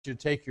You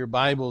take your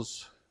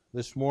Bibles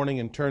this morning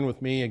and turn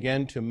with me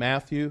again to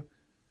Matthew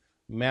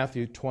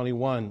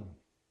 21.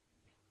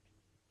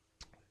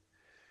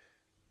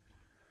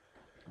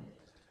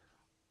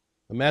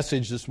 The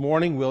message this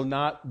morning will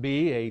not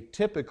be a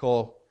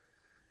typical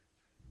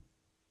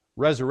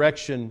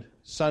Resurrection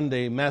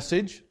Sunday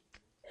message.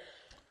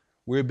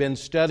 We've been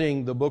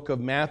studying the book of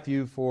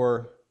Matthew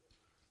for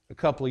a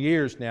couple of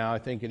years now, I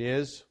think it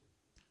is,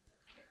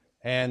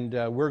 and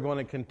we're going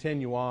to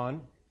continue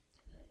on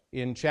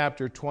in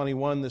chapter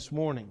 21 this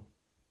morning.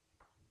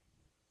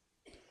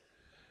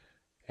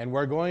 And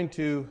we're going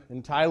to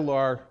entitle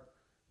our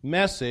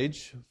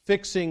message,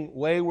 Fixing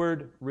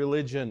Wayward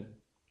Religion.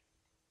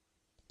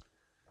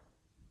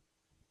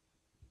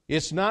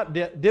 It's not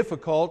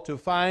difficult to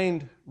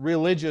find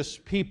religious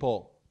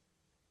people.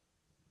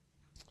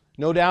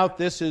 No doubt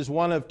this is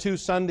one of two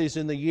Sundays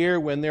in the year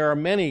when there are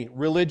many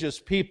religious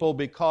people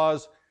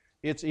because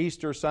it's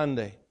Easter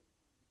Sunday.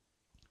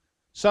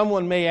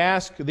 Someone may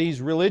ask these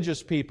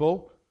religious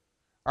people,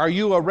 "Are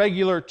you a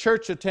regular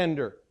church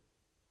attender?"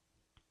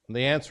 And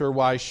the answer,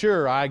 "Why,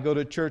 sure, I go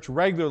to church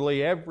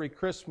regularly every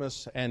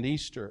Christmas and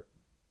Easter."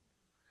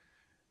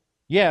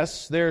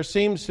 Yes, there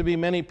seems to be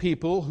many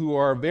people who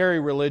are very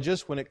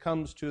religious when it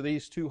comes to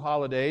these two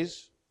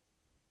holidays.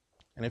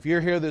 And if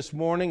you're here this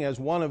morning as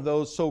one of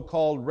those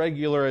so-called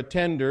regular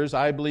attenders,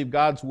 I believe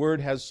God's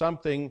Word has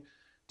something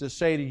to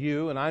say to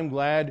you, and I'm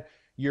glad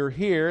you're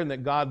here and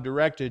that God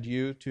directed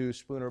you to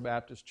Spooner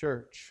Baptist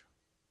Church.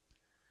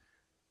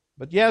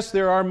 But yes,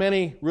 there are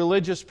many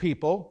religious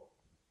people,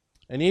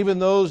 and even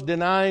those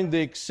denying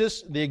the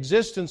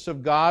existence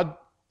of God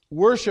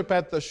worship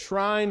at the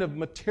shrine of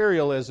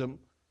materialism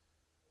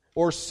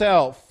or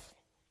self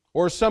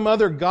or some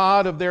other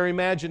god of their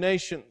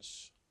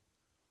imaginations.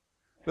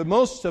 But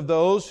most of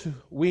those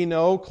we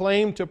know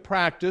claim to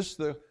practice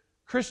the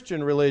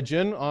Christian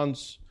religion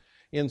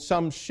in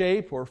some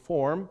shape or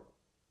form.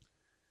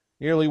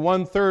 Nearly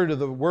 1/3 of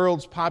the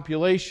world's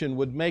population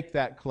would make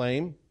that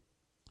claim.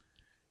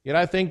 Yet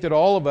I think that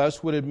all of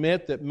us would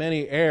admit that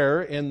many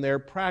err in their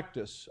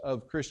practice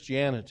of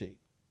Christianity.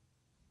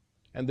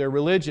 And their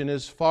religion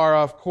is far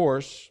off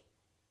course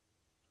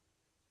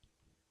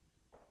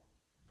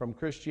from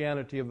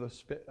Christianity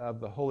of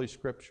the Holy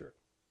Scripture.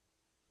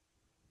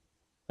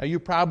 Now you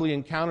probably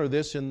encounter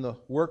this in the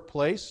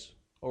workplace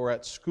or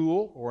at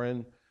school or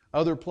in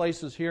other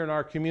places here in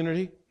our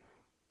community.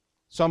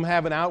 Some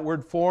have an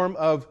outward form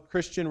of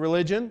Christian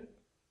religion,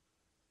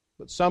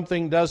 but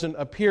something doesn't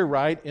appear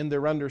right in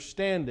their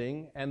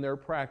understanding and their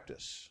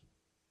practice.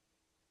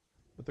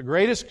 But the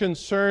greatest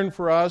concern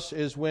for us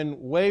is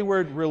when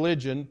wayward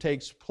religion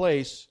takes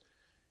place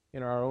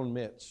in our own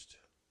midst.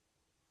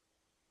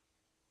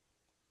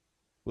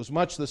 It was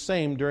much the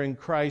same during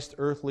Christ's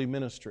earthly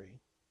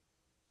ministry.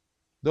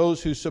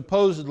 Those who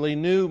supposedly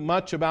knew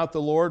much about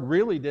the Lord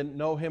really didn't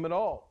know Him at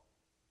all.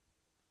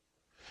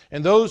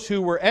 And those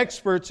who were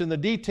experts in the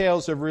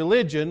details of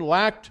religion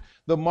lacked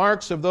the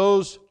marks of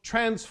those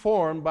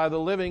transformed by the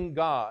living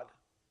God.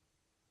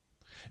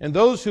 And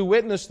those who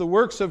witnessed the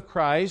works of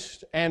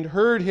Christ and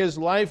heard His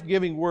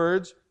life-giving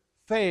words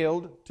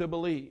failed to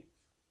believe.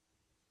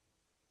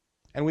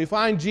 And we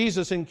find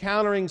Jesus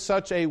encountering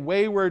such a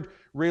wayward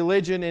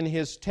religion in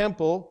His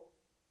temple,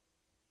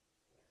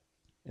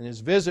 in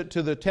His visit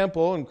to the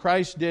temple, and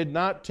Christ did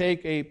not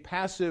take a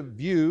passive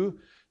view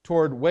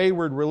toward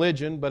wayward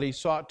religion, but He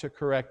sought to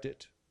correct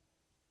it.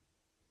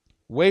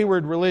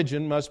 Wayward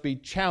religion must be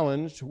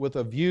challenged with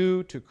a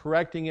view to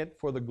correcting it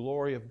for the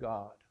glory of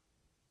God.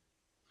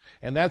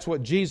 And that's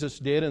what Jesus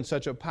did in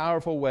such a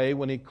powerful way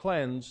when He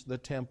cleansed the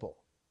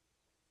temple.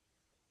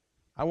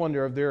 I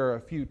wonder if there are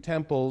a few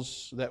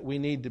temples that we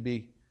need to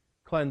be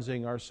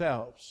cleansing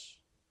ourselves.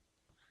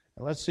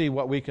 And let's see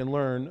what we can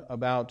learn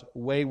about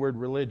wayward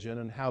religion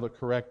and how to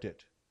correct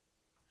it.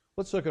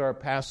 Let's look at our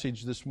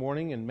passage this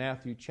morning in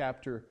Matthew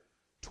chapter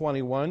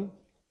 21.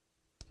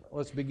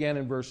 Let's begin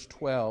in verse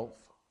 12.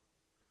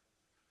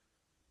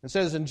 It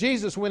says, "And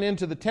Jesus went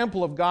into the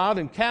temple of God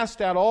and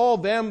cast out all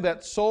them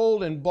that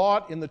sold and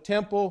bought in the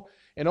temple,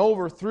 and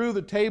overthrew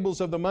the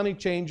tables of the money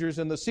changers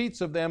and the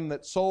seats of them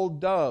that sold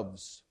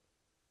doves.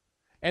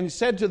 And He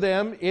said to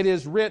them, It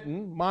is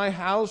written, My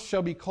house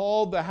shall be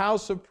called the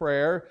house of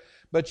prayer,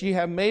 but ye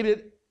have made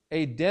it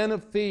a den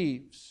of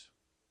thieves.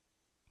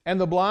 And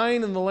the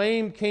blind and the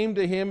lame came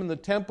to Him in the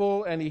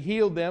temple, and He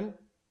healed them.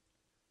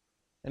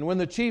 And when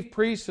the chief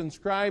priests and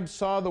scribes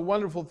saw the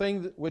wonderful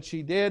thing which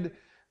He did,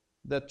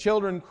 the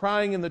children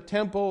crying in the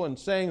temple and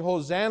saying,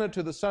 Hosanna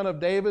to the Son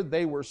of David,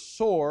 they were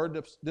sore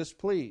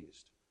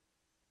displeased.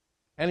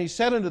 And He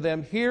said unto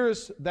them,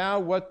 Hearest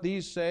thou what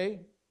these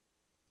say?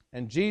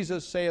 And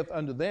Jesus saith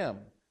unto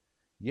them,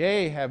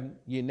 Yea, have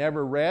ye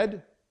never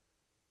read?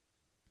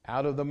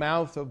 Out of the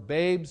mouth of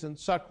babes and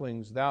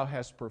sucklings thou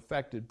hast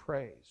perfected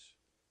praise.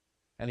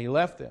 And He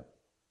left them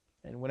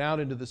and went out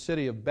into the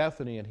city of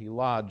Bethany, and He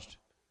lodged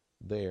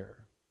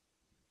there."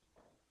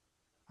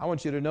 I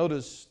want you to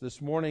notice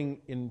this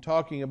morning in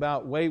talking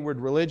about wayward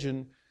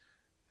religion,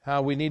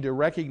 how we need to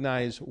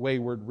recognize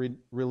wayward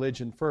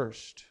religion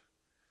first.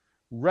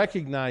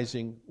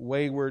 recognizing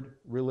wayward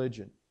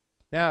religion.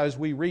 Now, as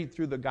we read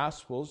through the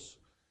Gospels,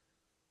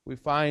 we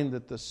find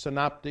that the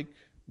synoptic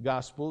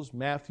Gospels,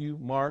 Matthew,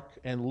 Mark,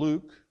 and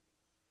Luke,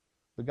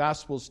 the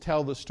Gospels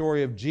tell the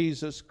story of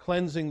Jesus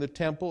cleansing the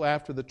temple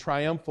after the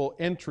triumphal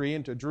entry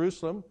into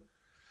Jerusalem.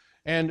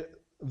 And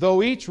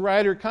though each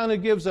writer kind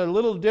of gives a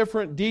little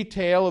different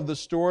detail of the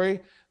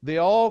story, they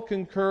all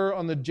concur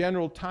on the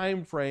general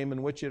time frame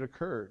in which it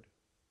occurred.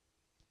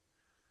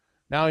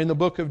 Now, in the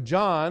book of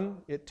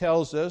John, it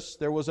tells us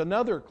there was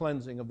another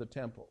cleansing of the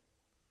temple.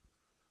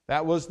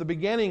 That was the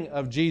beginning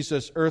of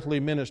Jesus' earthly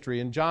ministry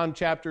in John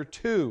chapter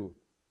 2.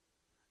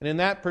 And in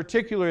that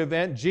particular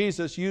event,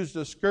 Jesus used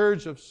a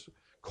scourge of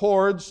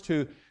cords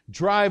to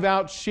drive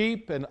out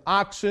sheep and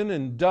oxen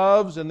and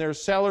doves and their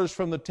sellers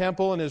from the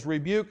temple, and his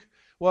rebuke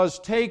was,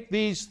 "Take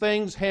these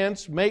things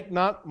hence, make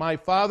not my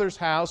Father's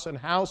house an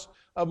house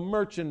of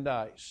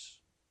merchandise."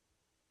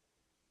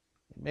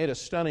 He made a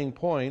stunning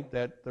point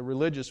that the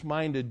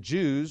religious-minded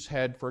Jews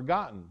had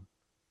forgotten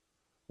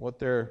what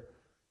their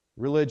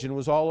religion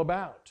was all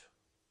about.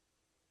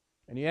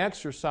 And he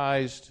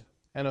exercised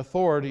an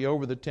authority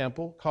over the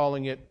temple,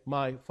 calling it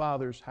my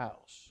Father's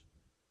house,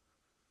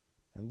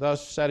 and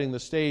thus setting the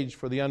stage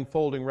for the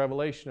unfolding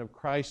revelation of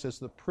Christ as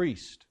the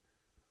priest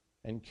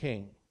and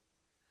king.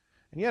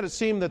 And yet it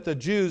seemed that the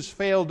Jews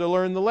failed to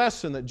learn the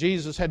lesson that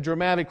Jesus had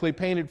dramatically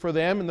painted for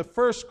them in the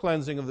first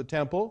cleansing of the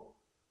temple.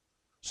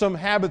 Some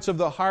habits of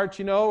the heart,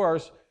 are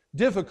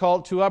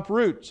difficult to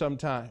uproot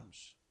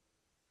sometimes.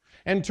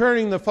 And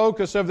turning the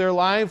focus of their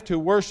life to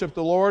worship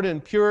the Lord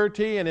in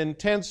purity and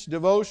intense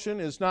devotion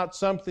is not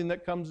something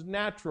that comes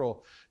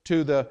natural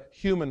to the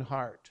human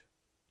heart.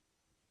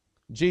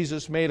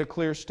 Jesus made a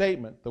clear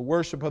statement. The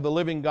worship of the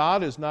living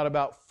God is not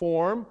about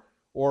form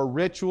or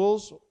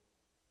rituals.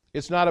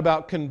 It's not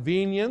about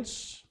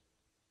convenience,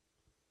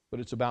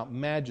 but it's about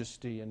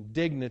majesty and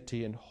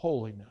dignity and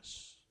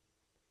holiness.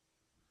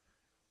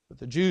 But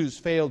the Jews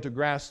failed to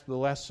grasp the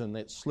lesson.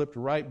 They slipped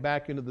right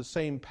back into the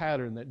same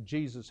pattern that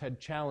Jesus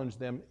had challenged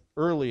them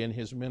early in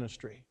His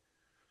ministry.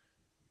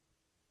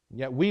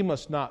 Yet we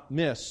must not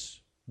miss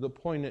the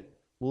poignant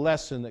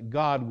lesson that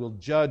God will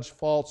judge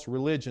false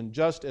religion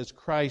just as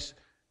Christ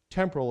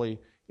temporally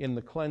in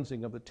the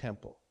cleansing of the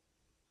temple.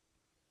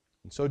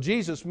 And so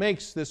Jesus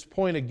makes this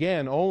point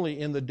again only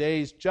in the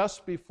days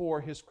just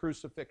before His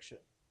crucifixion.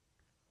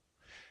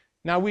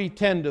 Now we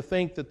tend to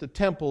think that the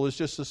temple is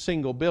just a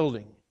single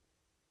building.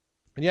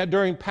 And yet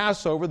during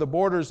Passover, the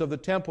borders of the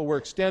temple were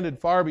extended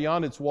far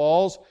beyond its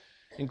walls,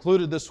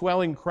 included the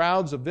swelling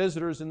crowds of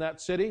visitors in that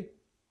city.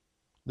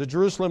 The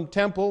Jerusalem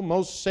temple,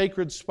 most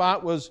sacred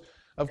spot, was,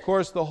 of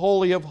course, the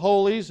Holy of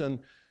Holies, and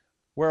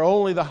where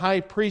only the high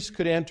priest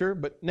could enter.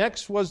 But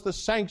next was the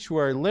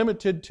sanctuary,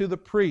 limited to the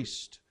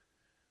priest.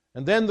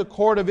 And then the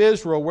court of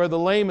Israel, where the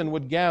laymen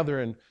would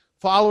gather. And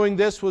following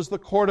this was the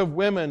court of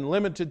women,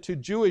 limited to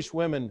Jewish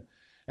women.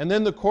 And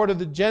then the court of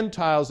the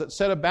Gentiles that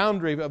set a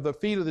boundary of the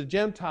feet of the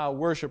Gentile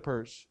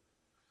worshipers.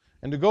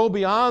 And to go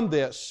beyond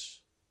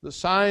this, the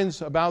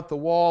signs about the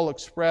wall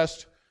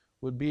expressed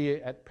would be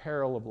at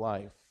peril of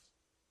life.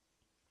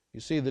 You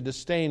see, the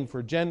disdain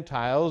for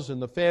Gentiles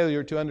and the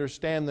failure to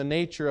understand the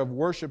nature of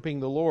worshiping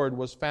the Lord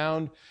was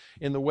found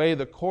in the way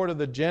the court of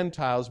the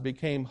Gentiles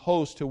became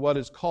host to what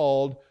is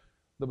called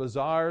the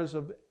bazaars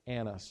of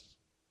Annas.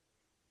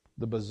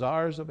 The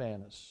bazaars of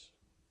Annas.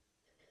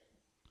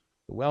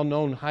 The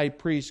well-known high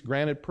priest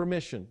granted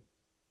permission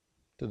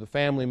to the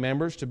family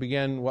members to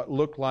begin what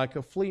looked like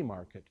a flea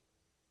market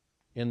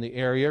in the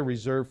area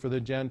reserved for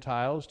the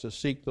Gentiles to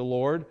seek the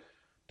Lord,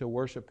 to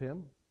worship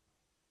Him.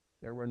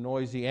 There were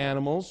noisy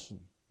animals,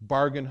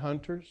 bargain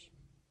hunters,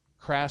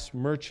 crass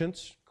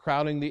merchants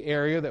crowding the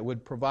area that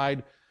would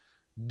provide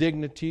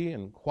dignity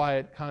and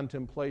quiet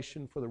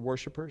contemplation for the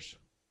worshipers.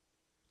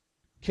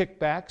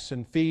 Kickbacks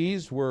and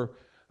fees were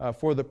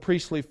for the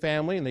priestly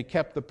family, and they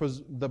kept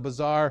the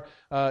bazaar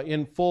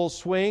in full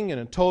swing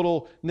and a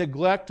total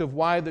neglect of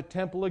why the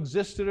temple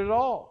existed at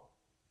all.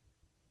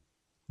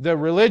 The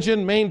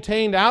religion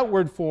maintained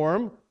outward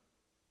form,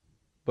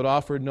 but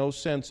offered no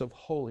sense of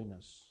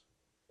holiness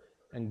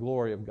and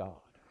glory of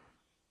God.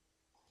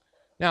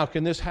 Now,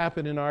 can this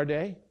happen in our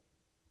day?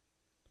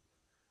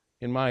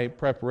 In my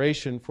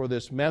preparation for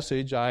this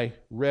message, I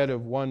read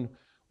of one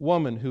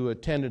woman who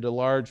attended a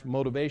large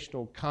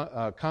motivational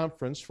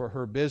conference for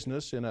her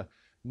business in a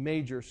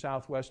major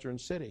southwestern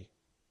city.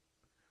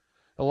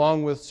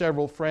 Along with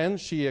several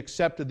friends, she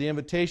accepted the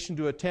invitation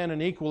to attend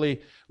an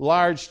equally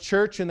large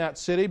church in that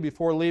city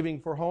before leaving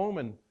for home.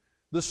 And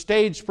the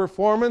stage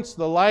performance,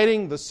 the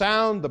lighting, the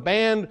sound, the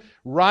band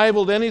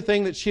rivaled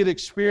anything that she had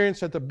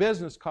experienced at the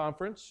business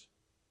conference.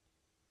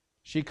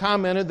 She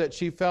commented that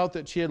she felt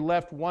that she had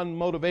left one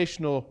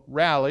motivational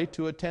rally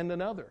to attend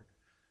another,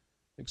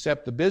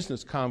 except the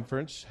business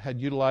conference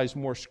had utilized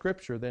more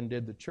Scripture than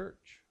did the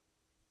church.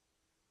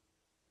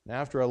 And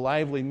after a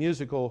lively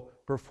musical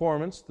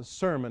performance, the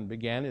sermon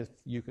began, if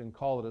you can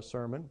call it a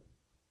sermon.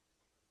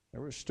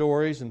 There were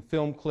stories and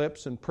film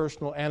clips and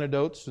personal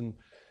anecdotes, and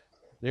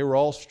they were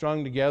all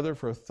strung together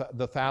for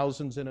the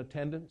thousands in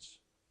attendance.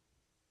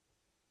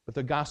 But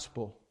the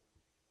gospel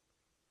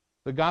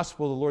of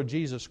the Lord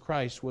Jesus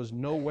Christ was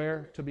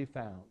nowhere to be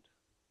found.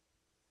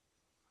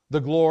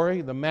 The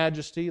glory, the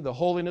majesty, the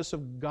holiness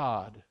of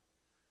God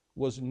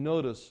was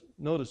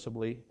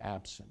noticeably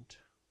absent.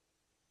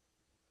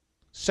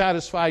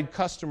 Satisfied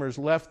customers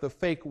left the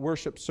fake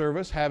worship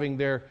service, having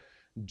their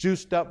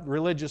juiced up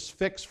religious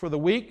fix for the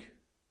week.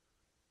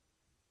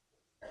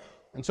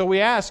 And so we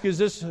ask, is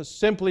this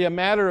simply a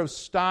matter of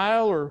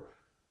style or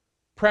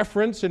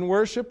preference in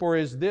worship, or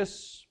is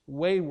this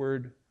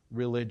wayward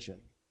religion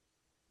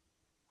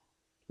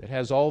that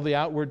has all the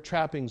outward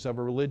trappings of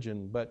a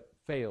religion but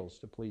fails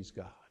to please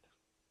God?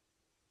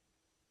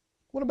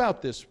 What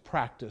about this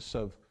practice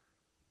of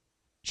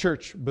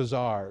church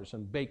bazaars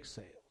and bake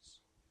sales?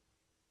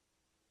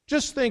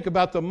 Just think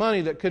about the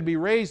money that could be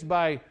raised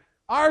by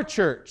our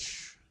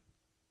church,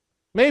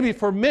 maybe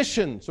for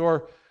missions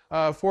or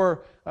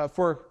for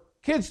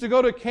kids to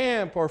go to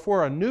camp or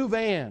for a new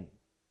van.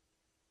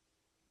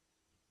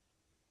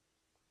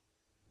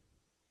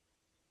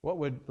 What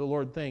would the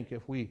Lord think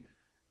if we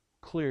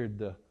cleared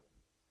the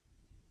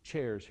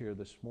chairs here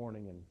this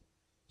morning and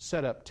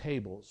set up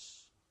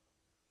tables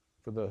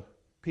for the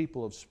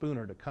people of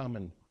Spooner to come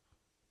and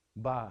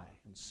buy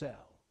and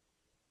sell?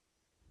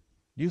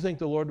 Do you think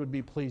the Lord would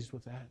be pleased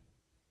with that?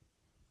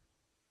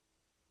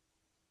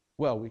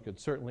 Well, we could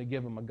certainly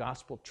give him a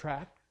gospel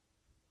tract.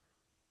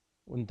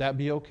 Wouldn't that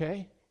be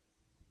okay?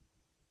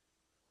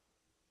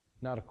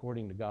 Not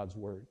according to God's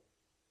word.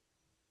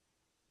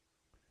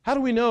 How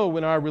do we know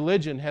when our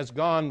religion has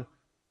gone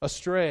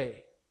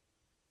astray?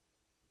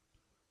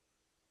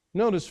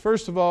 Notice,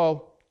 first of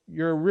all,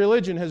 your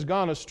religion has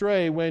gone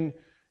astray when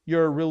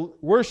your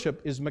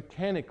worship is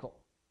mechanical.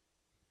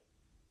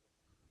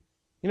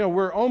 You know,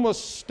 we're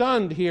almost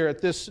stunned here at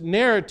this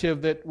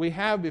narrative that we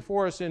have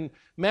before us in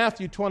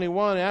Matthew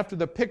 21. After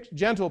the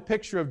gentle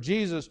picture of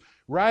Jesus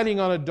riding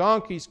on a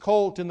donkey's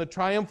colt in the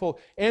triumphal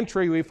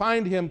entry, we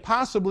find him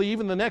possibly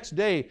even the next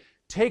day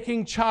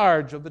taking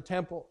charge of the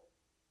temple.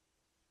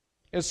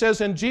 It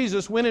says, "And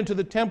Jesus went into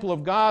the temple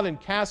of God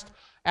and cast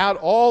out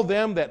all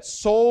them that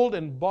sold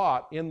and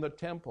bought in the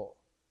temple."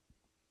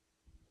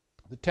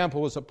 The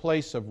temple was a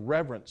place of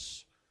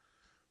reverence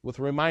with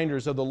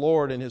reminders of the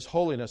Lord and His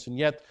holiness, and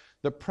yet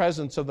the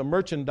presence of the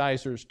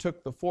merchandisers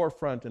took the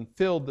forefront and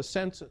filled the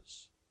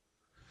senses.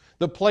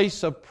 The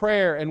place of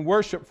prayer and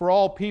worship for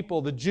all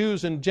people, the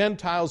Jews and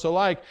Gentiles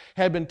alike,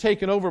 had been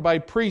taken over by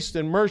priests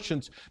and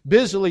merchants,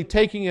 busily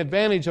taking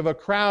advantage of a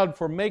crowd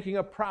for making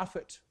a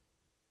profit.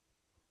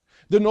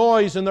 The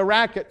noise and the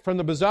racket from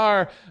the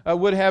bazaar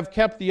would have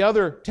kept the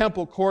other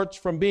temple courts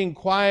from being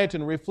quiet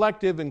and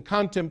reflective and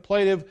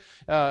contemplative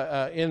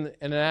in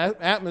an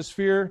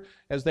atmosphere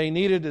as they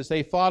needed, as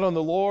they thought on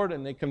the Lord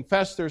and they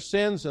confessed their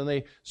sins and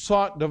they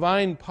sought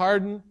divine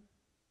pardon.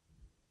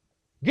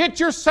 Get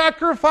your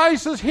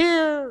sacrifices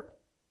here.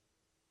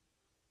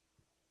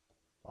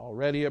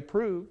 Already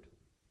approved.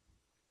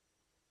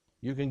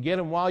 You can get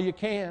them while you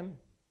can.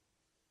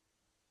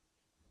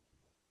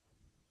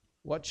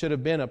 What should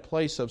have been a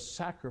place of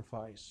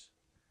sacrifice,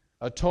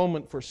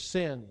 atonement for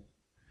sin,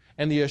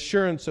 and the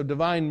assurance of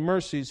divine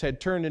mercies had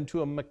turned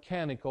into a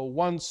mechanical,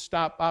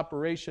 one-stop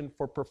operation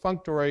for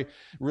perfunctory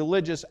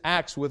religious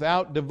acts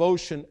without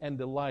devotion and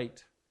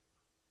delight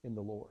in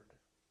the Lord.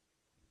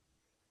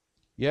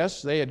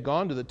 Yes, they had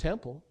gone to the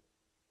temple.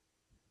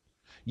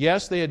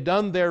 Yes, they had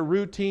done their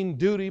routine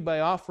duty by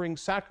offering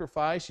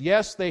sacrifice.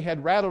 Yes, they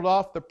had rattled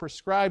off the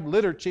prescribed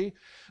liturgy,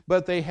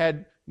 but they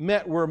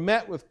were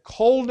met with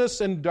coldness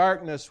and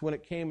darkness when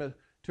it came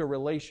to a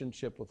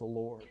relationship with the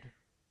Lord.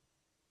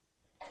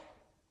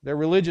 Their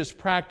religious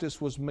practice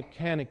was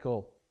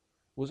mechanical,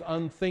 was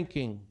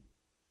unthinking.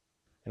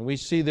 And we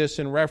see this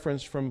in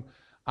reference from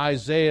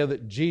Isaiah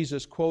that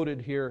Jesus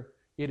quoted here,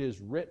 "It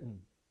is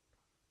written,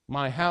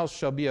 my house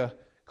shall be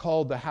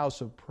called the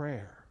house of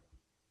prayer."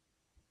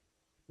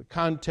 The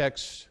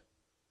context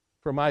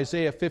from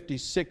Isaiah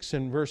 56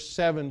 and verse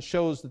 7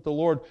 shows that the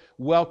Lord,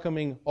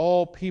 welcoming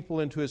all people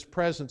into His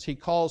presence, He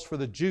calls for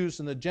the Jews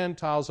and the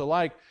Gentiles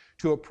alike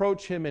to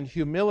approach Him in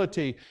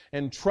humility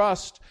and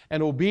trust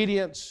and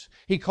obedience.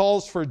 He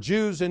calls for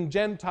Jews and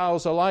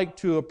Gentiles alike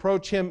to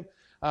approach Him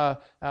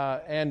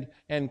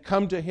and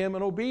come to Him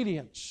in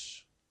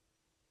obedience.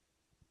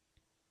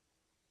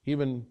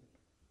 Even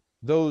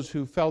those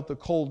who felt the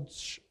cold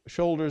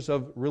shoulders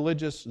of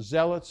religious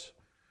zealots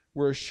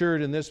were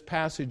assured in this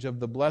passage of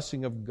the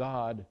blessing of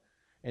God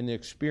and the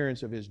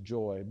experience of His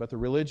joy. But the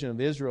religion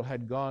of Israel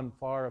had gone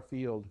far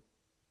afield.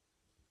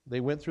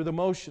 They went through the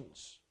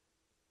motions.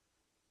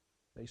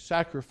 They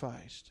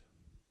sacrificed.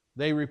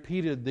 They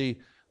repeated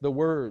the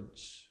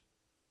words.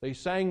 They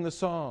sang the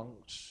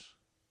songs.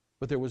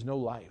 But there was no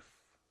life,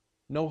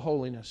 no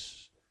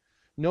holiness,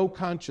 no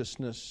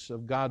consciousness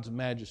of God's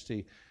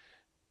majesty.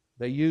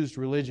 They used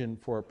religion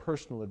for a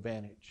personal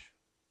advantage.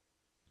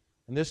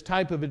 And this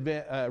type of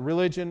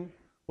religion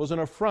was an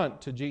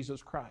affront to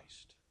Jesus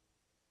Christ.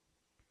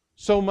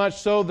 So much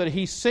so that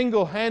He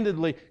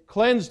single-handedly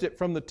cleansed it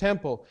from the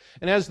temple.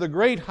 And as the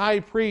great high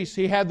priest,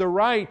 He had the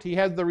right, He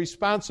had the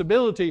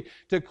responsibility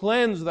to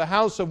cleanse the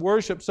house of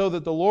worship so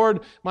that the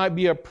Lord might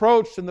be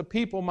approached and the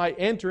people might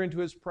enter into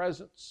His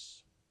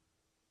presence.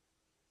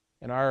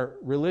 And our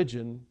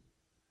religion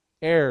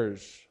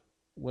errs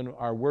when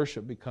our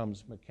worship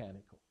becomes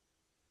mechanical.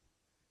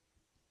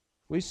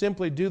 We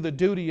simply do the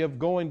duty of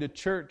going to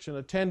church and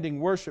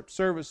attending worship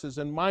services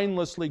and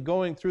mindlessly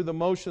going through the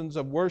motions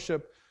of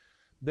worship,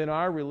 then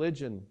our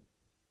religion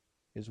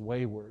is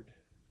wayward.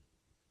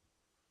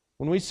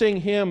 When we sing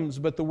hymns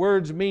but the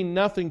words mean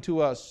nothing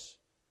to us,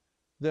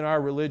 then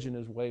our religion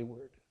is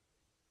wayward.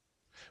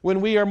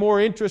 When we are more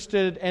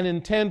interested and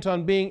intent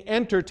on being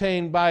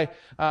entertained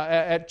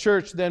at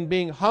church than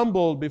being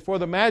humbled before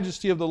the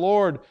majesty of the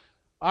Lord,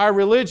 our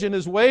religion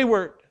is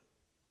wayward.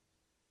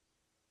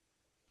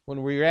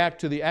 When we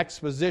react to the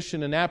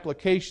exposition and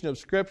application of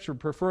Scripture,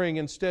 preferring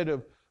instead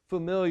of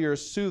familiar,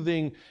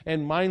 soothing,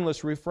 and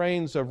mindless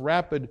refrains of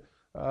rapid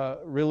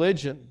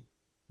religion,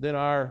 then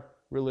our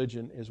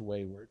religion is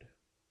wayward.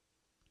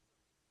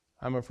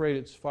 I'm afraid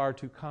it's far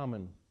too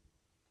common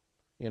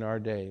in our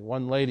day.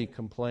 One lady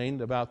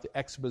complained about the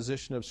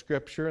exposition of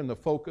Scripture and the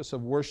focus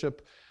of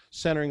worship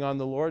centering on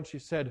the Lord. She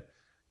said,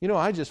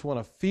 I just want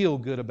to feel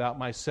good about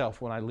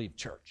myself when I leave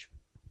church.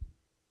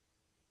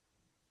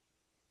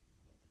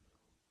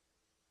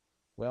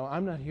 Well,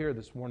 I'm not here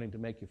this morning to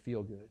make you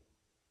feel good.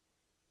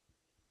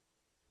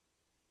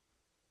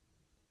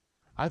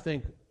 I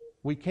think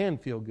we can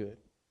feel good.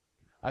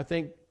 I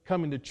think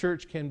coming to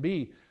church can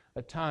be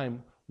a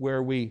time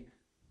where we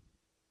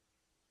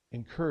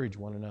encourage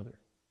one another.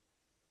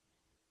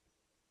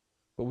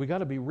 But we've got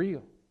to be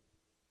real.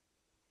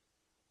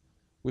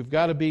 We've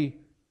got to be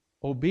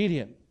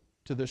obedient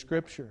to the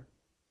Scripture.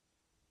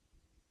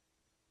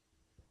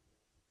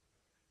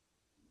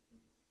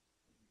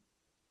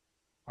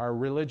 Our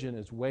religion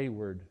is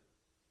wayward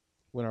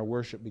when our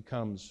worship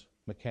becomes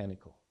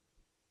mechanical.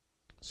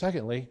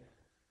 Secondly,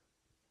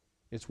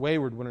 it's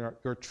wayward when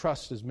our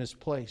trust is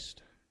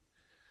misplaced.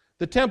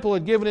 The temple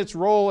had given its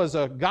role as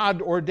a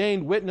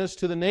God-ordained witness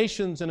to the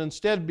nations and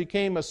instead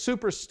became a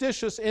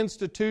superstitious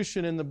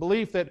institution in the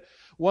belief that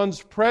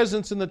one's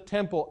presence in the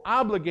temple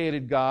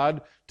obligated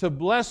God to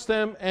bless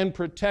them and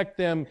protect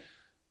them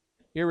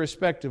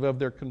irrespective of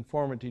their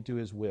conformity to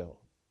His will.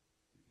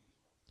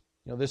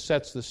 This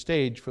sets the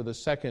stage for the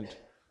second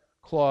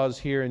clause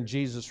here in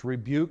Jesus'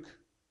 rebuke.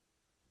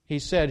 He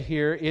said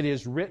here, "It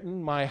is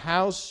written, my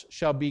house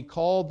shall be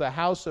called the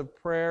house of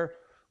prayer,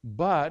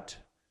 but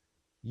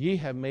ye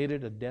have made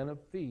it a den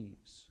of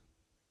thieves."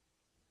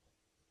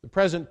 The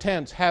present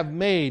tense, have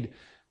made,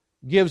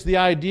 gives the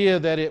idea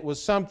that it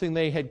was something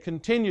they had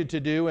continued to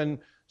do and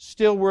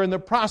still were in the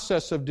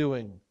process of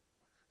doing.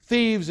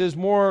 Thieves is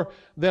more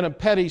than a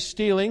petty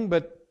stealing,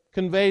 but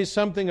conveys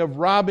something of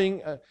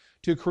robbing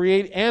to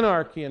create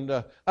anarchy and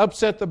to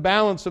upset the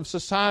balance of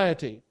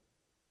society.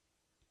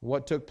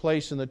 What took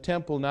place in the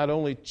temple not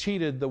only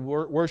cheated the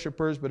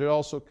worshipers, but it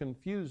also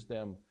confused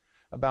them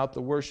about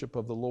the worship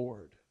of the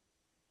Lord.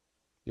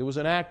 It was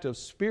an act of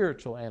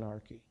spiritual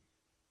anarchy.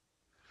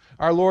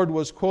 Our Lord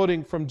was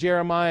quoting from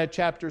Jeremiah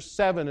chapter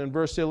 7 and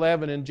verse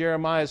 11 in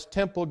Jeremiah's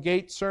Temple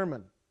Gate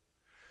sermon.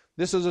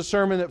 This is a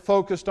sermon that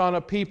focused on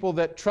a people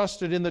that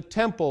trusted in the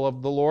temple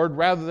of the Lord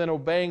rather than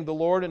obeying the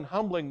Lord and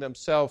humbling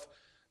themselves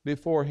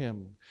before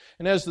Him.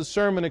 And as the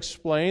sermon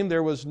explained,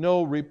 there was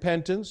no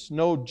repentance,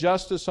 no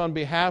justice on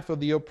behalf of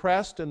the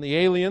oppressed and the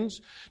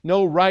aliens,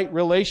 no right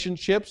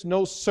relationships,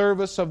 no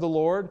service of the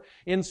Lord.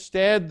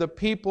 Instead, the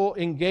people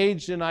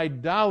engaged in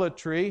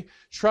idolatry,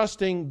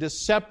 trusting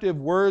deceptive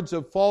words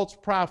of false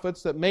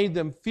prophets that made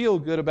them feel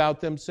good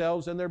about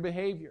themselves and their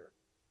behavior.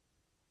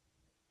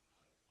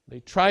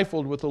 They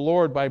trifled with the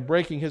Lord by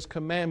breaking His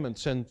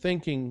commandments and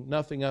thinking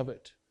nothing of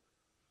it.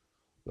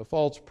 The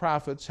false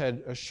prophets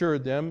had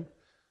assured them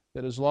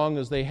that as long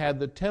as they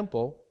had the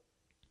temple,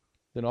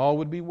 then all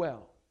would be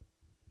well.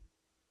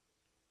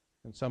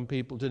 And some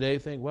people today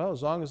think, well,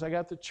 as long as I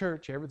got the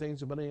church,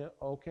 everything's going to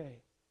be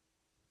okay.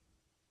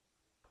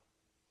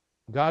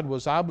 God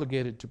was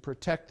obligated to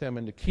protect them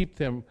and to keep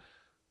them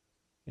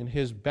in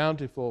His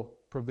bountiful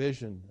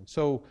provision. And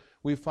so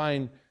we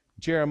find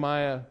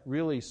Jeremiah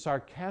really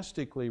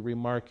sarcastically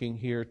remarking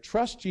here,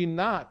 "Trust ye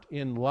not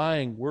in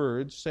lying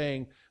words,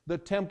 saying, the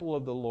temple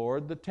of the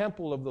Lord, the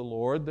temple of the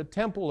Lord, the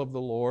temple of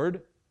the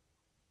Lord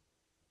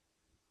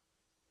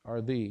are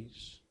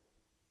these."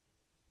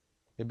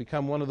 They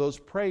become one of those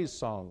praise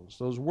songs,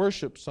 those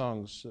worship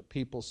songs that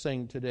people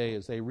sing today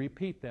as they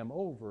repeat them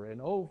over and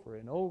over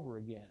and over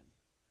again.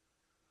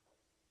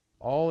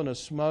 All in a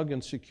smug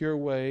and secure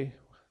way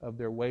of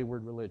their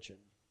wayward religion.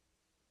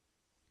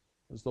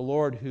 It was the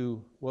Lord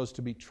who was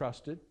to be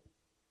trusted,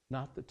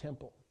 not the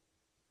temple.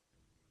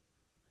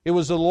 It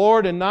was the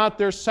Lord and not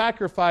their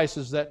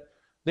sacrifices that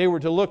they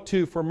were to look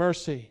to for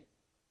mercy.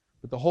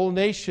 But the whole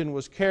nation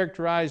was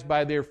characterized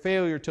by their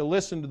failure to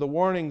listen to the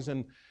warnings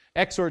and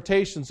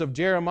exhortations of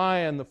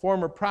Jeremiah and the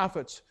former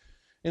prophets.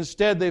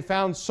 Instead, they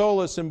found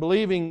solace in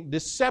believing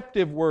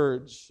deceptive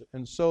words.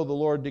 And so the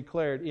Lord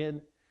declared,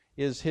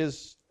 is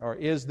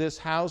this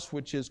house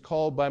which is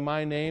called by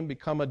my name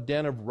become a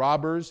den of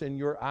robbers in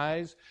your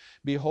eyes?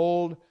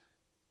 Behold,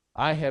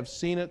 I have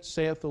seen it,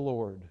 saith the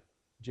Lord.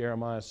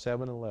 Jeremiah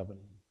 7:11.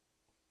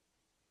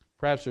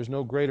 Perhaps there's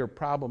no greater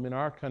problem in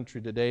our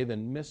country today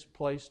than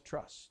misplaced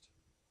trust.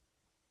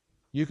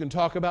 You can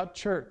talk about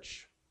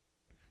church.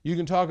 You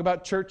can talk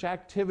about church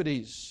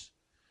activities.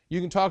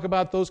 You can talk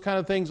about those kind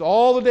of things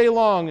all the day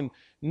long, and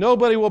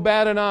nobody will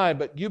bat an eye,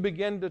 but you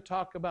begin to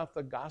talk about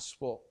the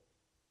gospel.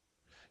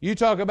 You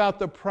talk about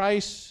the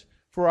price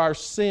for our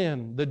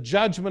sin, the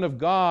judgment of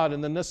God,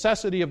 and the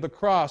necessity of the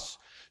cross,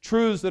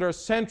 truths that are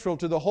central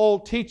to the whole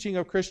teaching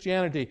of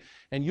Christianity,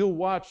 and you'll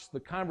watch the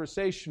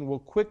conversation will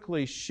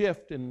quickly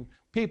shift, and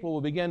people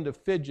will begin to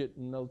fidget,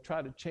 and they'll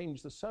try to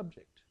change the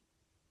subject.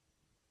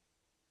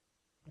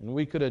 And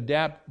we could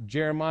adapt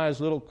Jeremiah's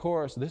little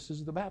chorus, this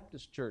is the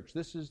Baptist church,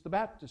 this is the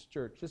Baptist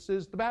church, this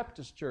is the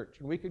Baptist church.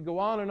 And we could go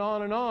on and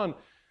on and on.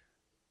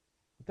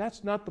 But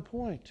that's not the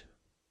point.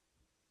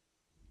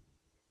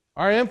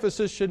 Our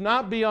emphasis should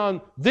not be on,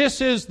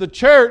 this is the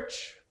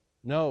church.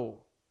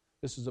 No,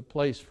 this is a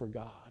place for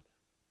God.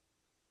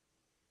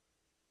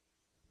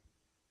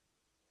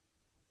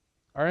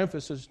 Our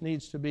emphasis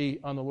needs to be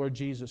on the Lord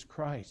Jesus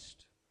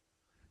Christ.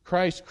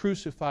 Christ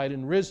crucified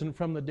and risen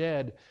from the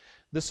dead.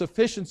 The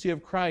sufficiency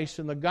of Christ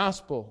in the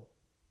gospel,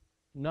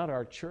 not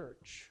our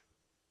church.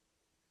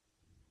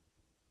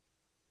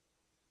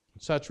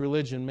 Such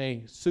religion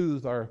may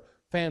soothe our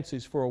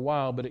fancies for a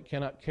while, but it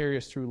cannot carry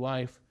us through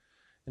life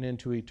and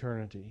into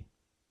eternity.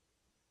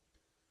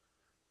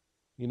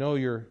 You know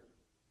your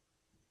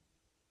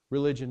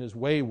religion is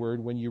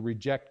wayward when you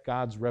reject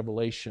God's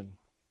revelation.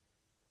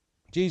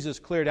 Jesus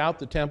cleared out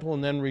the temple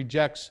and then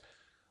rejections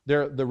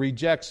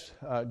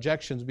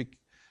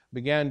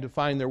began to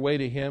find their way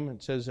to Him.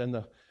 It says, and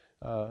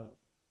the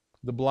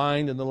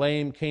blind and the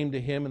lame came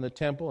to Him in the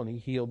temple, and He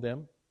healed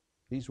them.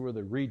 These were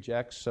the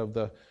rejects of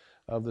the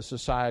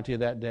society of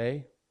that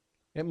day.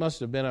 It must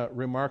have been a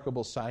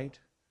remarkable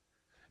sight.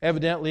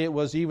 Evidently, it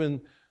was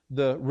even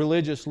the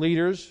religious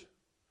leaders,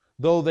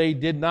 though they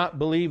did not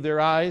believe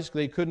their eyes,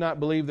 they could not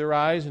believe their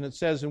eyes. And it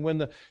says, and when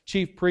the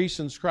chief priests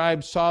and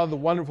scribes saw the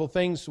wonderful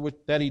things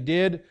that He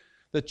did,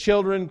 the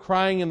children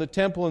crying in the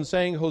temple and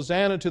saying,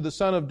 Hosanna to the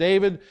Son of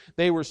David,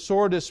 they were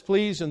sore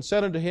displeased and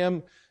said unto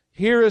Him,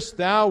 Hearest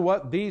thou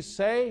what these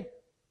say?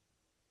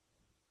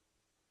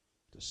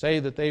 To say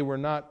that they were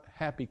not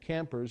happy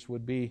campers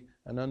would be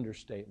an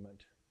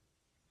understatement.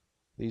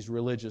 These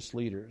religious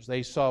leaders.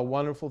 They saw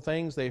wonderful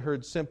things. They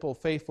heard simple,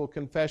 faithful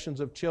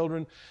confessions of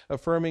children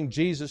affirming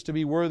Jesus to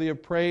be worthy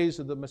of praise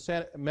of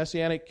the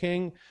Messianic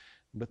King.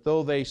 But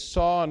though they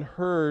saw and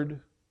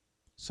heard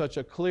such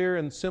a clear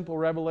and simple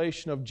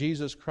revelation of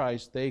Jesus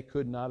Christ, they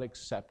could not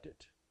accept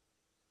it.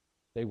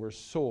 They were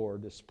sore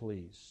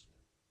displeased.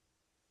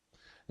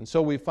 And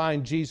so we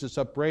find Jesus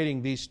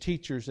upbraiding these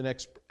teachers and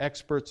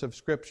experts of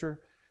Scripture.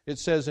 It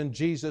says, And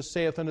Jesus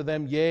saith unto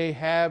them, Yea,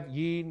 have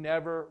ye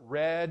never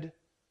read?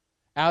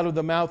 Out of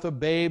the mouth of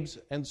babes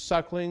and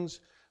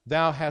sucklings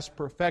thou hast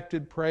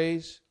perfected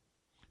praise.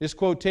 This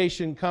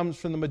quotation comes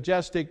from the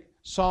majestic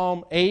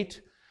Psalm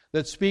 8,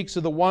 that speaks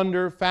of the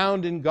wonder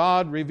found in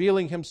God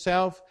revealing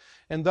Himself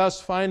and thus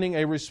finding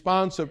a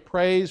response of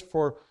praise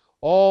for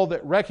all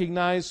that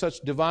recognize such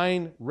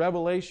divine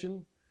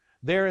revelation.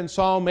 There in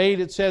Psalm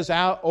 8 it says,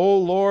 O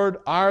Lord,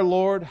 our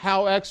Lord,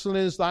 how excellent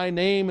is Thy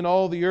name in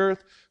all the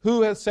earth.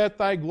 Who hath set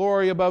Thy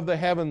glory above the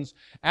heavens?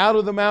 Out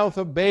of the mouth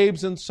of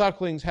babes and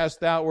sucklings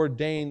hast Thou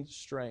ordained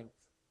strength.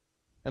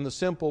 And the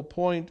simple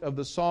point of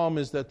the psalm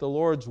is that the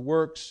Lord's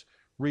works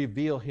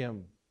reveal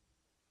Him.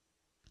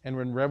 And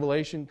when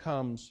revelation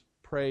comes,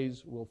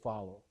 praise will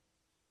follow.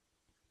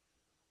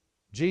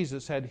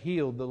 Jesus had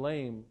healed the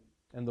lame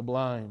and the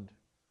blind.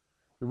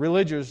 The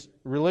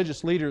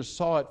religious leaders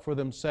saw it for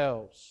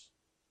themselves,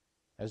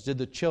 as did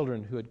the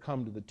children who had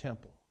come to the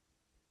temple.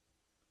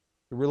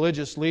 The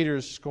religious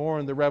leaders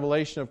scorned the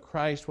revelation of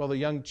Christ, while the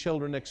young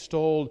children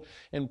extolled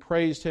and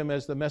praised Him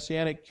as the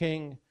Messianic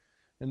King.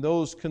 And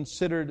those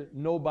considered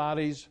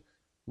nobodies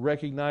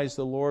recognized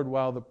the Lord,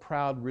 while the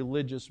proud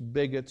religious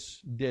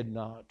bigots did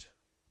not.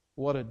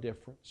 What a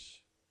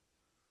difference.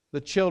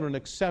 The children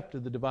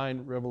accepted the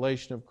divine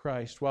revelation of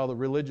Christ, while the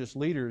religious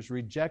leaders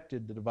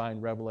rejected the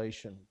divine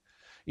revelation,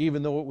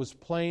 even though it was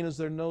plain as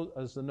the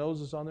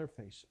noses on their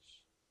faces.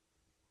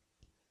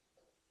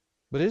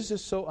 But is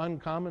this so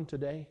uncommon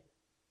today?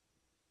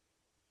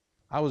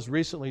 I was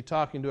recently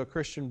talking to a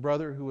Christian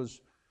brother who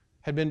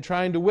had been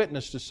trying to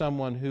witness to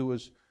someone who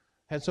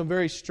had some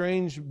very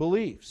strange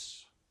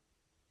beliefs.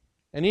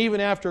 And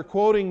even after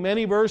quoting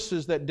many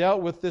verses that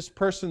dealt with this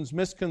person's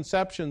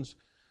misconceptions,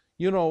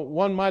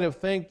 one might have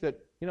think that,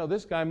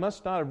 this guy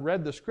must not have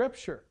read the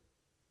Scripture.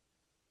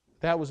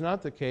 That was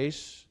not the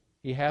case.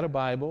 He had a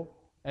Bible,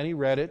 and he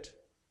read it.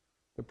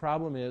 The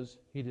problem is,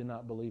 he did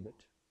not believe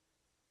it.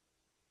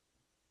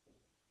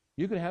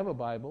 You can have a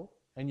Bible,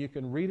 and you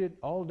can read it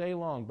all day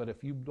long, but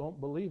if you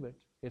don't believe it,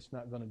 it's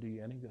not going to do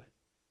you any good.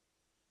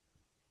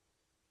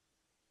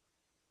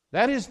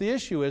 That is the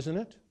issue, isn't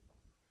it?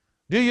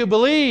 Do you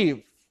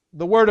believe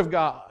the Word of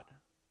God?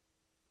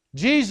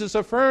 Jesus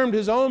affirmed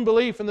His own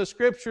belief in the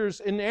Scriptures'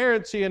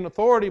 inerrancy and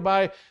authority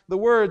by the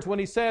words when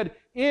He said,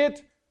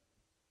 "It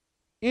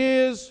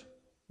is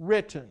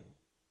written."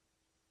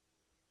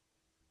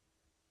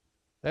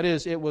 That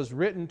is, it was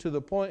written to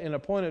the point in a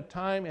point of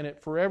time, and it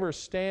forever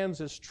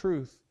stands as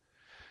truth.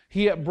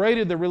 He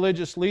upbraided the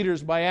religious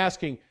leaders by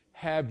asking,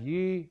 "Have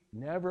ye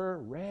never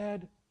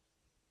read?"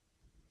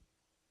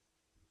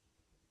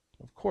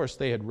 Of course,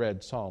 they had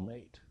read Psalm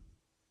 8,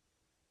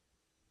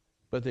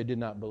 but they did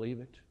not believe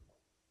it.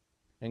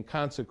 And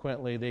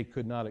consequently, they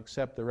could not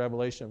accept the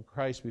revelation of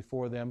Christ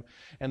before them.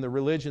 And the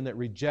religion that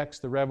rejects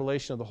the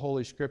revelation of the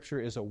Holy Scripture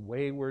is a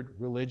wayward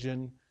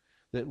religion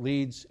that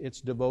leads its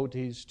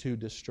devotees to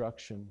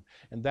destruction.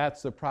 And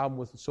that's the problem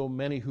with so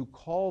many who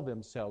call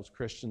themselves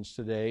Christians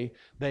today.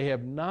 They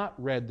have not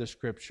read the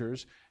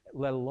Scriptures,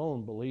 let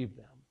alone believe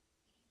them.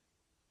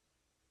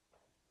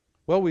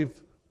 Well,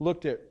 we've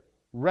looked at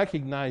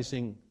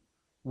recognizing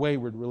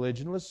wayward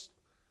religion. Let's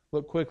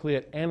look quickly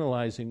at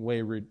analyzing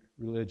wayward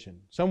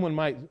religion. Someone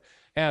might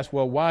ask,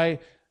 well, why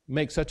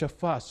make such a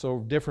fuss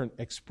over different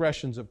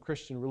expressions of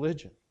Christian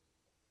religion?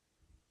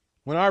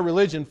 When our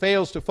religion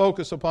fails to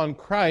focus upon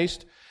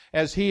Christ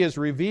as He is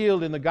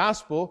revealed in the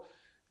gospel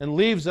and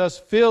leaves us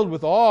filled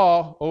with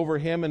awe over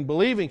Him and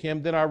believing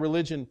Him, then our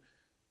religion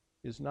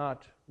is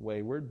not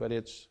wayward, but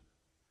it's,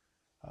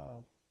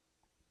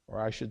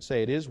 or I should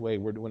say it is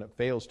wayward when it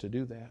fails to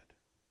do that.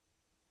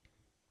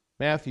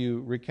 Matthew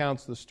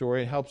recounts the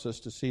story and helps us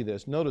to see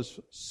this. Notice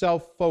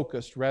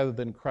self-focused rather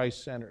than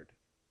Christ-centered.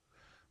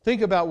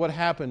 Think about what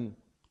happened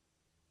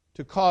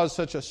to cause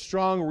such a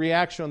strong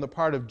reaction on the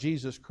part of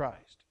Jesus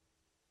Christ.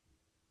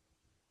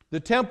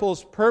 The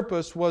temple's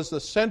purpose was the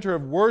center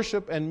of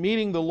worship and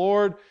meeting the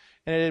Lord,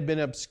 and it had been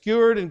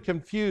obscured and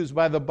confused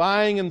by the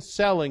buying and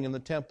selling in the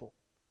temple.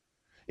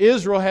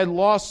 Israel had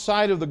lost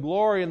sight of the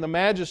glory and the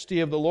majesty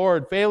of the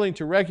Lord, failing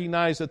to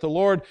recognize that the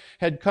Lord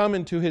had come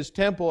into His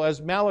temple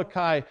as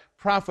Malachi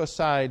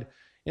prophesied.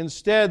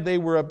 Instead, they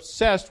were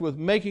obsessed with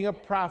making a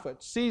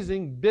profit,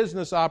 seizing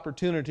business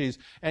opportunities,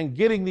 and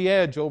getting the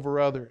edge over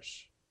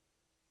others.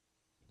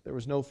 There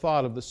was no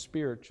thought of the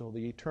spiritual,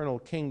 the eternal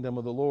kingdom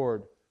of the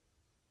Lord.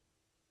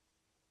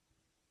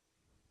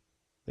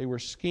 They were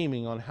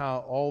scheming on how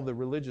all the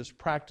religious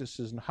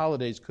practices and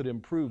holidays could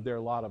improve their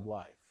lot of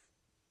life.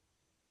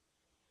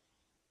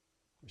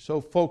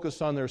 So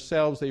focused on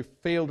themselves, they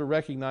failed to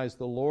recognize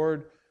the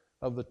Lord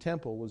of the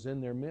temple was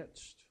in their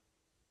midst.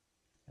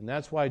 And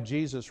that's why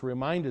Jesus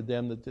reminded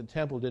them that the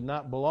temple did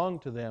not belong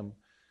to them.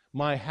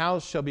 My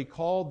house shall be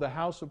called the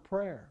house of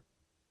prayer.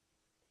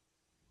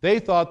 They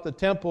thought the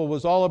temple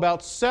was all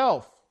about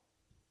self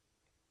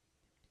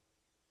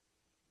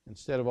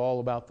instead of all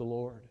about the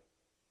Lord.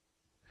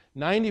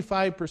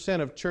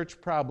 95% of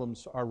church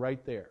problems are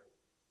right there.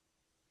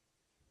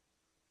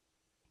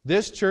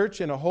 This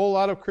church and a whole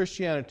lot of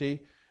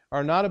Christianity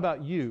are not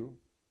about you.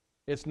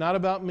 It's not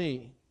about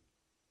me.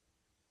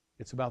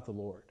 It's about the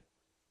Lord.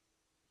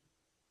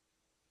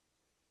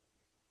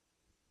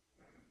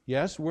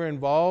 Yes, we're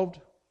involved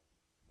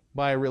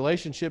by a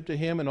relationship to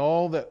Him and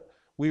all that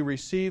we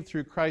receive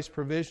through Christ's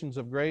provisions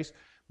of grace,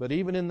 but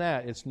even in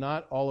that, it's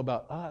not all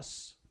about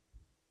us.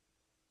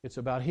 It's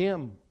about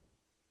Him.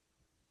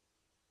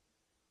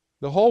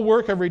 The whole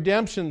work of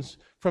redemption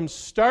from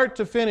start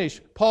to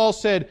finish, Paul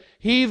said,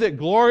 "He that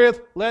glorieth,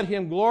 let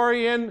him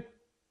glory in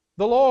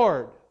the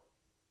Lord."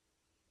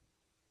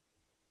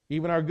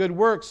 Even our good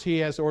works, He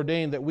has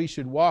ordained that we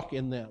should walk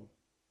in them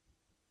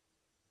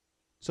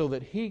so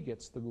that He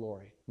gets the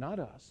glory, not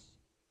us.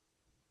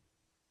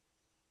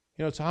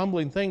 You know, it's a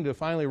humbling thing to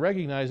finally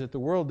recognize that the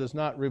world does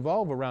not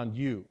revolve around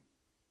you.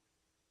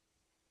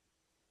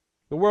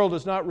 The world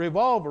does not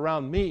revolve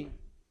around me.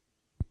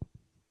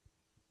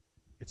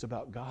 It's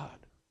about God.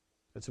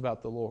 It's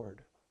about the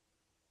Lord.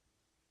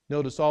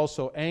 Notice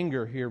also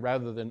anger here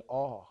rather than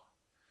awe.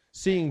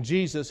 Seeing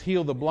Jesus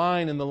heal the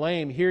blind and the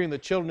lame, hearing the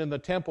children in the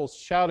temple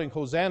shouting,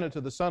 "Hosanna to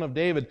the Son of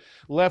David,"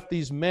 left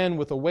these men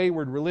with a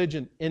wayward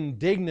religion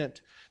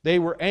indignant. They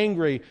were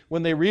angry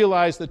when they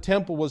realized the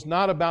temple was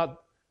not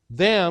about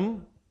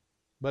them,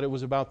 but it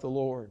was about the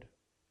Lord.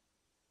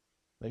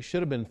 They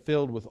should have been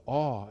filled with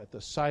awe at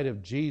the sight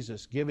of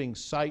Jesus giving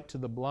sight to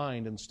the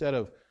blind instead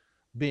of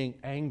being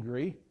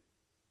angry.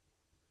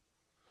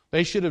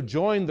 They should have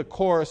joined the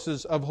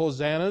choruses of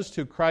hosannas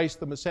to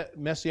Christ the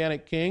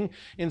Messianic King.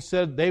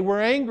 Instead, they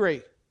were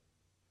angry.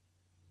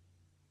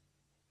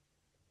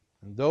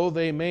 And though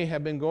they may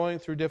have been going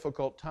through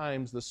difficult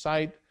times, the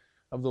sight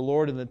of the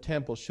Lord in the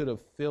temple should have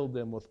filled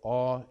them with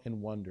awe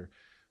and wonder.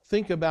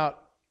 Think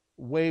about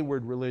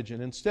wayward religion.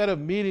 Instead of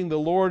meeting the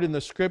Lord in the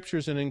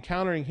Scriptures and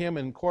encountering Him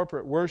in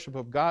corporate worship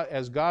of God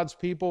as God's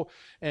people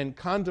and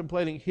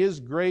contemplating His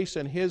grace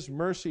and His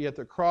mercy at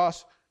the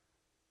cross,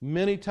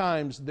 many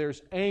times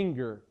there's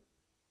anger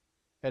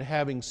at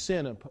having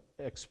sin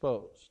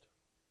exposed.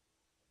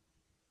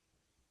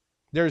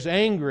 There's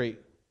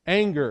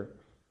anger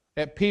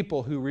at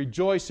people who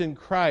rejoice in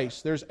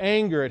Christ. There's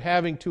anger at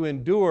having to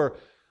endure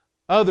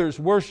others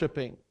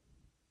worshiping.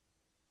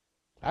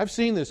 I've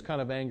seen this kind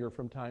of anger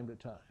from time to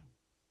time.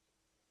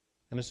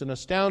 And it's an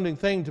astounding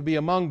thing to be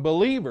among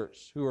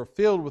believers who are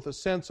filled with a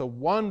sense of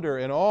wonder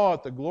and awe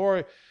at the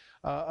glory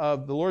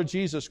of the Lord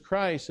Jesus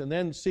Christ, and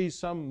then see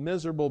some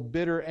miserable,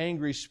 bitter,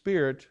 angry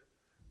spirit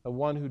of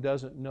one who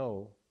doesn't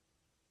know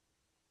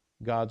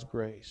God's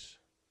grace.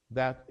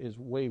 That is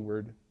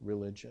wayward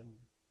religion.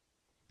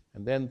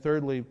 And then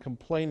thirdly,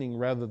 complaining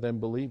rather than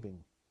believing.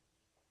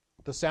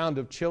 The sound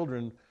of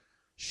children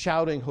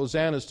shouting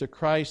hosannas to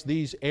Christ,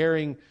 these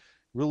erring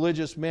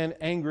religious men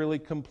angrily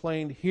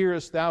complained,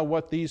 "Hearest thou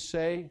what these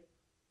say?"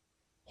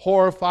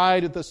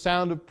 Horrified at the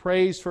sound of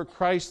praise for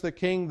Christ the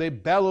King, they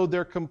bellowed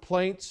their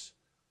complaints.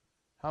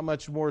 How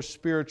much more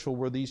spiritual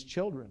were these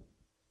children?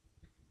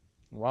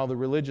 While the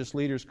religious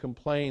leaders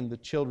complained, the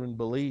children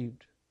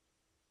believed.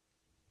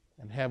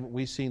 And haven't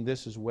we seen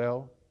this as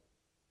well?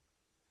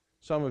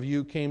 Some of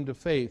you came to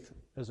faith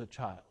as a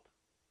child.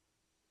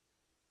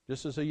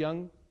 Just as a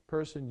young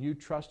person, you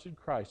trusted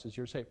Christ as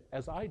your Savior,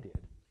 as I did.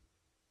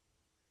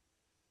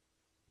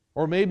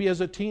 Or maybe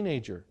as a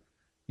teenager,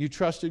 you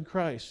trusted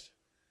Christ,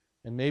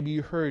 and maybe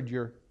you heard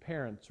your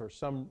parents or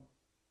some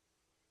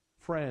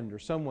friend or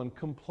someone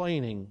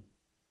complaining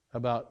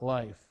about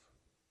life.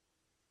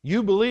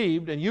 You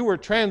believed and you were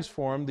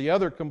transformed. The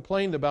other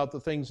complained about the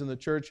things in the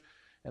church,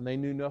 and they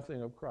knew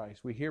nothing of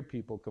Christ. We hear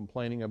people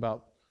complaining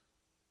about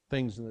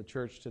things in the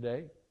church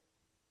today.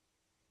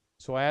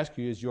 So I ask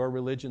you, is your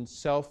religion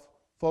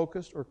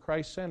self-focused or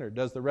Christ-centered?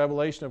 Does the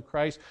revelation of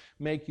Christ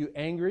make you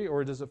angry,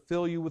 or does it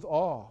fill you with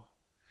awe?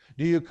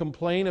 Do you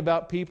complain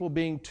about people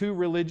being too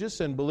religious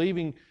and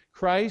believing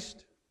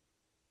Christ?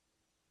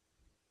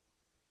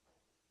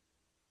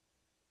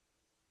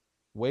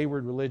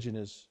 Wayward religion,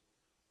 is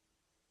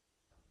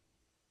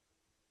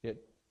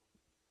it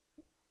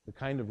the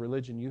kind of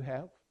religion you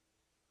have?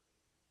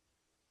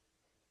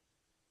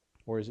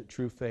 Or is it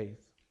true faith?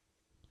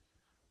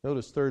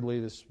 Notice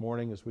thirdly this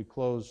morning as we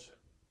close,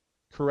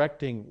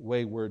 correcting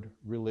wayward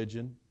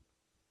religion.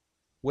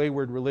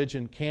 Wayward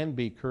religion can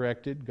be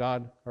corrected.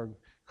 God or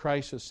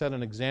Christ has set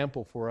an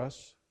example for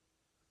us.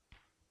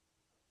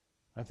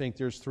 I think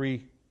there's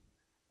 3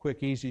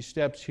 quick, easy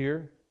steps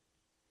here.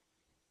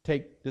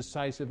 Take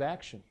decisive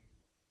action.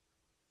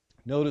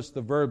 Notice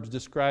the verbs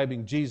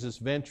describing Jesus'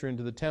 venture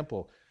into the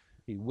temple.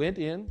 He went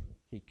in,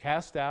 he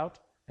cast out,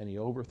 and he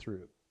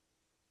overthrew.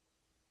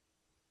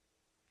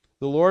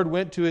 The Lord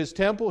went to his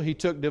temple. He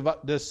took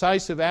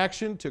decisive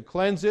action to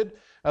cleanse it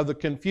of the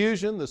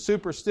confusion, the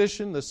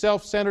superstition, the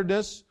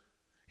self-centeredness.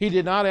 He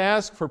did not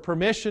ask for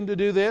permission to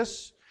do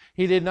this.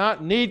 He did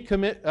not need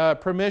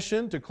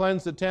permission to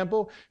cleanse the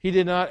temple. He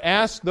did not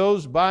ask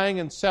those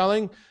buying and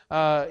selling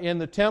in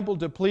the temple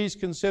to please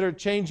consider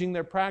changing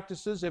their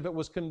practices if it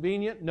was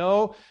convenient.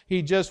 No,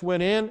 he just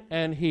went in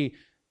and he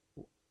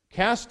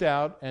cast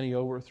out and he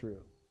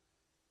overthrew.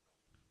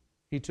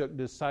 He took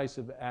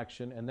decisive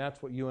action, and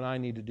that's what you and I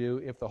need to do.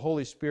 If the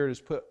Holy Spirit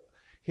has put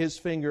His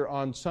finger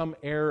on some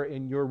error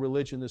in your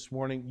religion this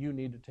morning, you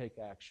need to take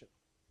action.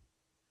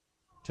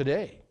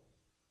 Today.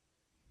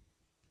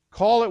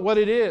 Call it what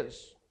it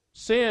is.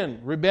 Sin,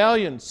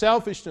 rebellion,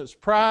 selfishness,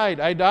 pride,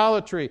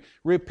 idolatry.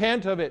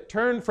 Repent of it.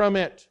 Turn from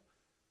it.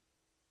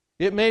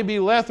 It may be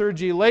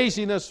lethargy,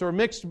 laziness, or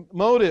mixed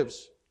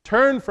motives.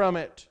 Turn from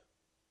it.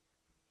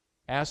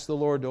 Ask the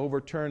Lord to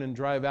overturn and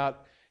drive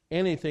out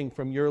anything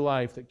from your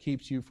life that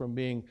keeps you from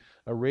being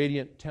a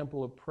radiant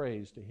temple of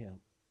praise to Him.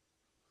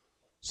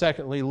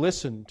 Secondly,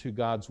 listen to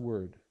God's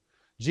Word.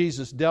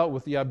 Jesus dealt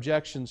with the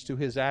objections to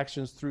His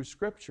actions through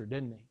Scripture,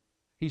 didn't He?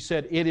 He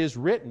said, "It is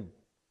written."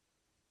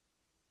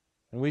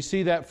 And we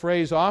see that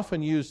phrase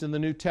often used in the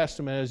New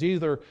Testament as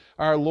either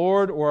our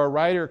Lord or a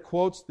writer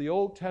quotes the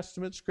Old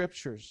Testament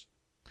Scriptures.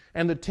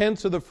 And the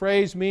tense of the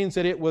phrase means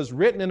that it was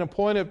written in a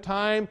point of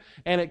time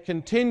and it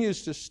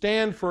continues to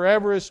stand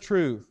forever as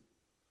truth.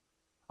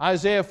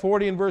 Isaiah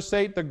 40 and verse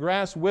 8, "The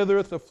grass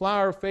withereth, the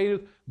flower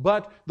fadeth,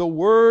 but the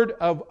word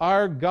of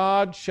our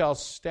God shall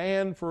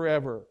stand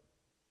forever."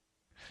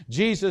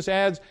 Jesus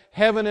adds,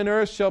 "Heaven and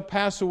earth shall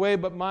pass away,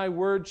 but my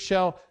word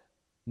shall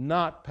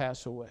not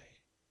pass away."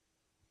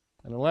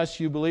 And unless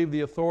you believe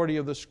the authority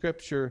of the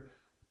Scripture,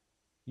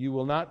 you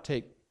will not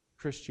take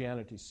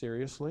Christianity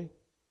seriously.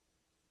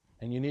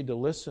 And you need to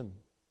listen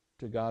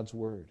to God's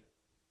Word.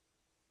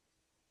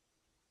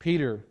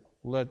 Peter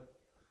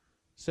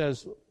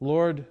says,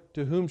 "Lord,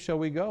 to whom shall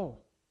we go?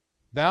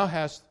 Thou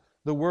hast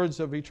the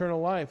words of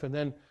eternal life." And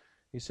then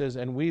he says,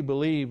 "And we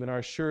believe and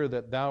are sure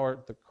that Thou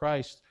art the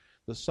Christ,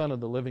 the Son of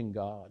the living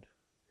God."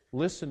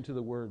 Listen to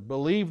the Word.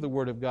 Believe the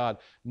Word of God.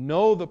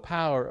 Know the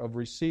power of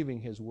receiving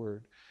His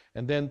Word.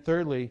 And then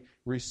thirdly,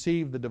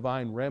 receive the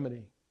divine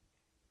remedy.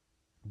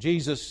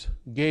 Jesus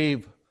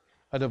gave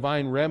a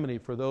divine remedy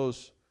for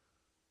those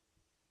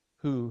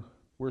who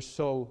were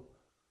so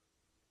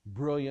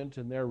brilliant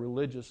in their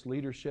religious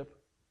leadership.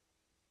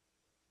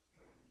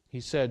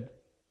 He said,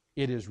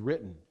 "It is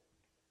written."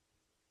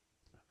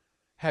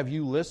 Have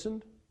you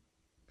listened?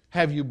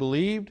 Have you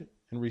believed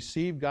and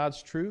received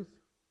God's truth?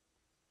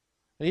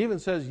 And he even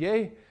says,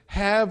 "Yea,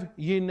 have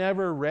ye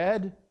never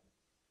read?"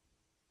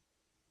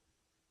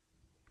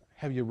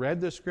 Have you read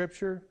the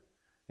Scripture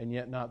and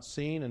yet not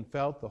seen and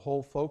felt the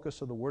whole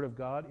focus of the Word of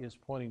God is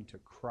pointing to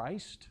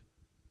Christ?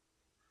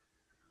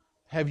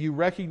 Have you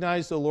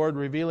recognized the Lord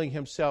revealing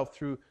Himself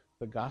through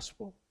the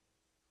gospel?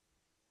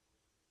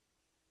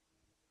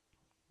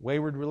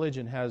 Wayward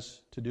religion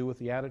has to do with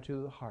the attitude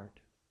of the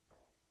heart.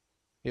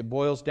 It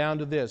boils down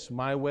to this: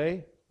 my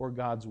way or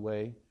God's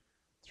way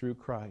through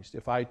Christ.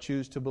 If I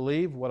choose to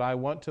believe what I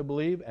want to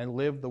believe and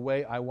live the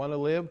way I want to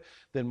live,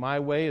 then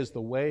my way is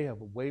the way of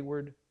a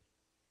wayward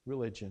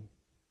religion.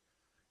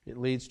 It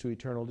leads to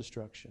eternal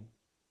destruction.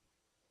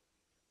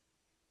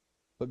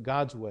 But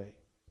God's way,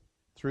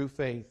 through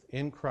faith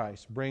in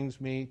Christ,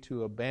 brings me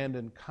to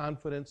abandon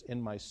confidence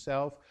in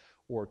myself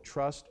or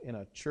trust in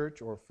a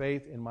church or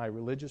faith in my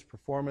religious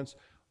performance.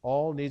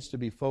 All needs to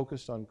be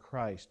focused on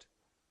Christ.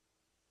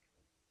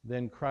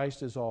 Then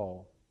Christ is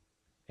all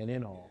and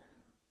in all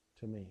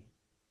to me.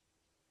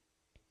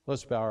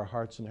 Let's bow our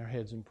hearts and our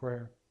heads in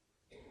prayer.